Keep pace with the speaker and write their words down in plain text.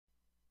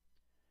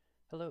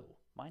Hello,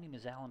 my name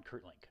is Alan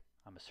Kirtlink.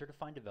 I'm a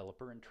certified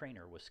developer and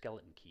trainer with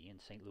Skeleton Key in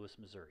St. Louis,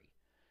 Missouri.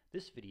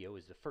 This video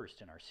is the first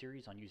in our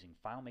series on using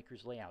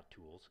FileMaker's layout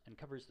tools and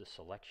covers the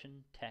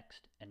selection,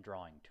 text, and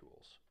drawing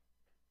tools.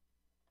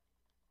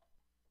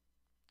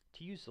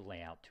 To use the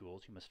layout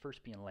tools, you must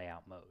first be in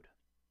layout mode.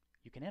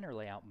 You can enter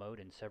layout mode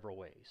in several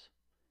ways.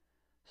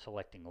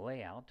 Selecting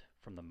Layout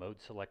from the Mode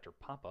Selector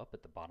pop-up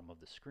at the bottom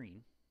of the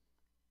screen,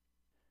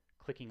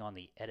 clicking on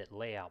the Edit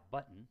Layout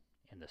button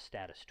in the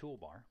Status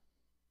toolbar,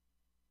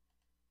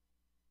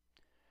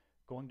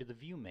 going to the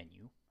View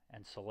menu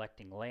and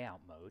selecting Layout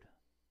Mode,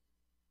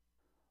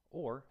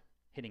 or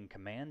hitting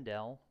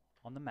Command-L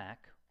on the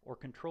Mac or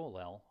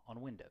Control-L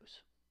on Windows.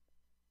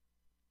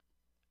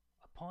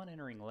 Upon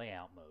entering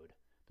Layout Mode,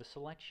 the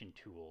Selection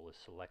tool is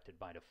selected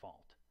by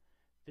default.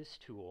 This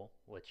tool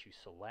lets you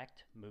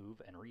select,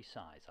 move, and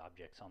resize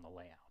objects on the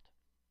layout.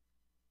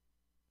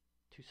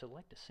 To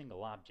select a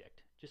single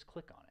object, just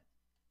click on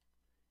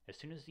it. As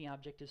soon as the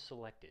object is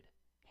selected,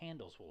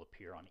 handles will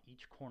appear on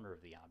each corner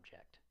of the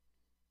object.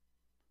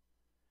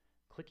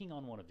 Clicking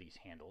on one of these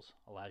handles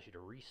allows you to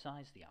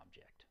resize the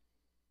object.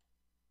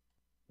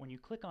 When you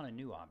click on a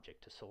new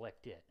object to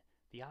select it,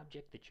 the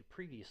object that you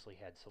previously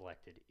had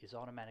selected is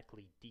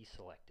automatically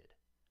deselected.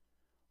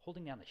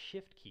 Holding down the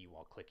Shift key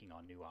while clicking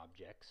on new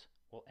objects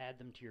will add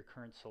them to your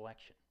current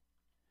selection.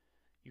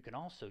 You can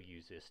also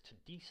use this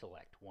to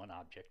deselect one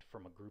object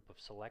from a group of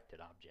selected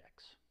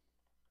objects.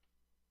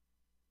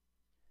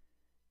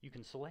 You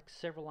can select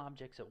several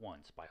objects at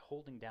once by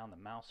holding down the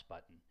mouse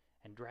button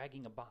and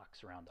dragging a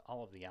box around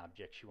all of the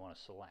objects you want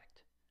to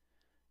select.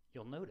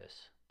 You'll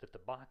notice that the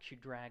box you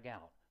drag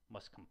out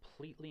must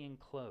completely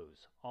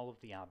enclose all of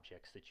the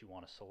objects that you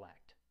want to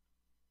select.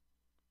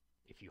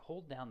 If you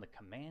hold down the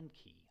Command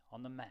key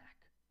on the Mac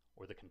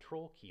or the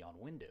Control key on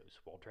Windows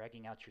while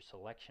dragging out your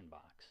selection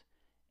box,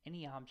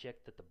 any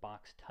object that the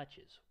box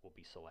touches will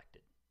be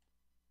selected.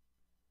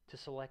 To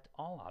select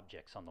all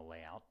objects on the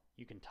layout,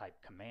 you can type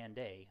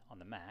Command-A on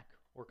the Mac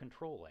or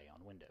Control-A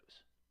on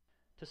Windows.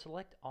 To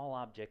select all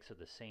objects of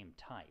the same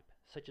type,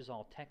 such as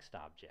all text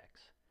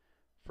objects,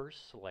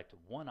 first select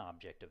one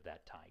object of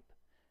that type,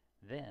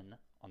 then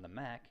on the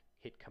Mac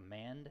hit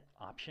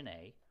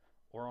Command-Option-A,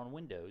 or on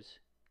Windows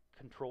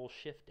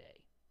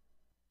Control-Shift-A.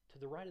 To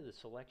the right of the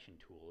Selection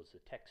tool is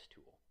the Text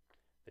tool.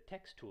 The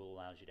Text tool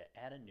allows you to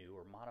add a new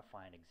or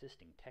modify an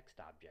existing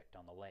text object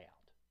on the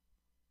layout.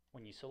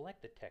 When you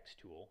select the Text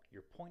tool,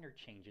 your pointer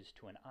changes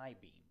to an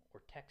I-beam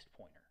or text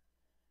pointer.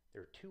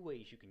 There are two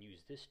ways you can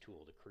use this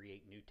tool to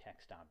create new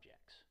text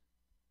objects.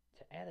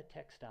 To add a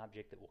text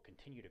object that will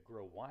continue to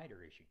grow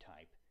wider as you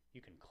type,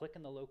 you can click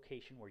on the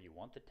location where you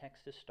want the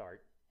text to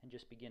start and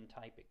just begin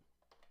typing.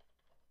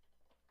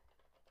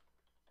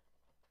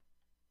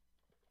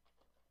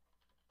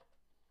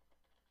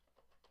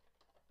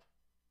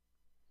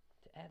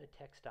 To add a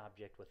text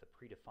object with a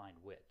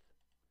predefined width,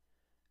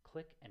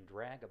 click and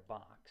drag a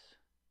box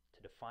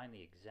to define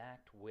the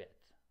exact width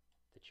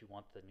that you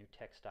want the new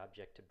text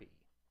object to be.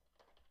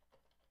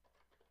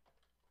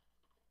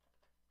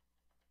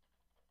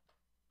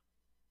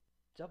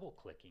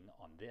 Double-clicking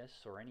on this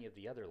or any of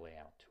the other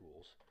layout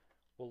tools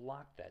will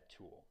lock that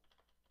tool,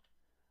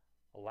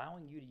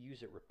 allowing you to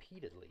use it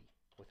repeatedly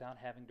without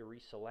having to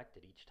reselect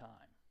it each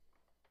time.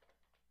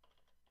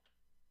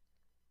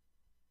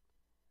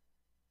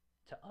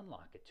 To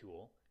unlock a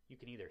tool, you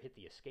can either hit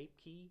the Escape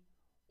key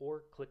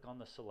or click on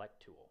the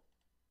Select tool.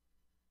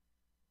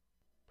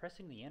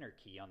 Pressing the Enter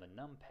key on the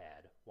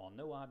numpad while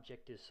no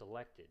object is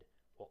selected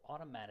will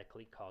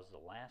automatically cause the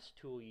last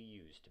tool you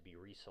used to be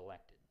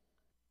reselected.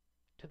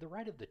 To the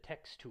right of the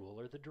Text tool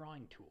are the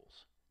Drawing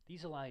tools.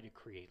 These allow you to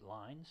create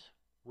lines,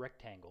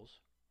 rectangles,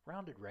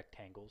 rounded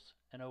rectangles,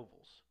 and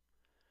ovals.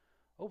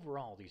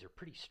 Overall, these are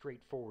pretty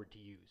straightforward to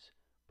use,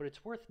 but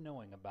it's worth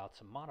knowing about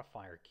some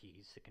modifier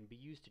keys that can be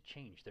used to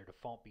change their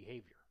default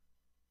behavior.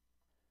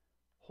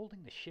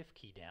 Holding the Shift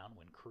key down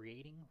when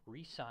creating,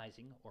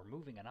 resizing, or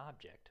moving an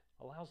object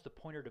allows the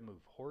pointer to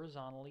move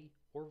horizontally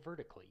or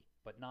vertically,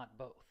 but not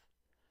both.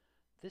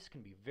 This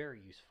can be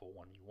very useful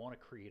when you want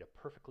to create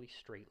a perfectly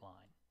straight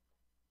line.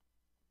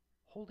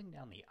 Holding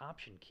down the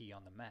Option key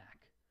on the Mac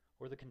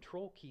or the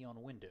Control key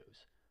on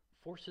Windows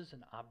forces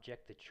an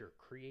object that you're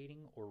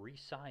creating or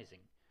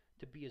resizing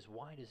to be as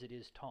wide as it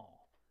is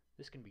tall.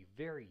 This can be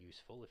very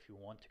useful if you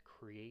want to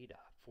create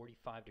a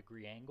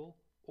 45-degree angle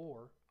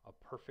or a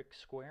perfect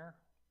square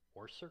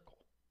or circle.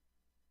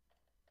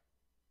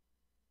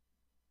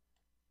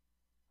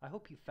 I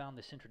hope you found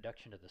this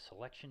introduction to the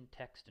selection,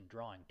 text, and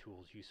drawing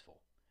tools useful.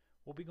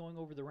 We'll be going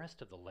over the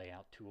rest of the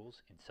layout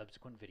tools in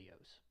subsequent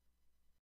videos.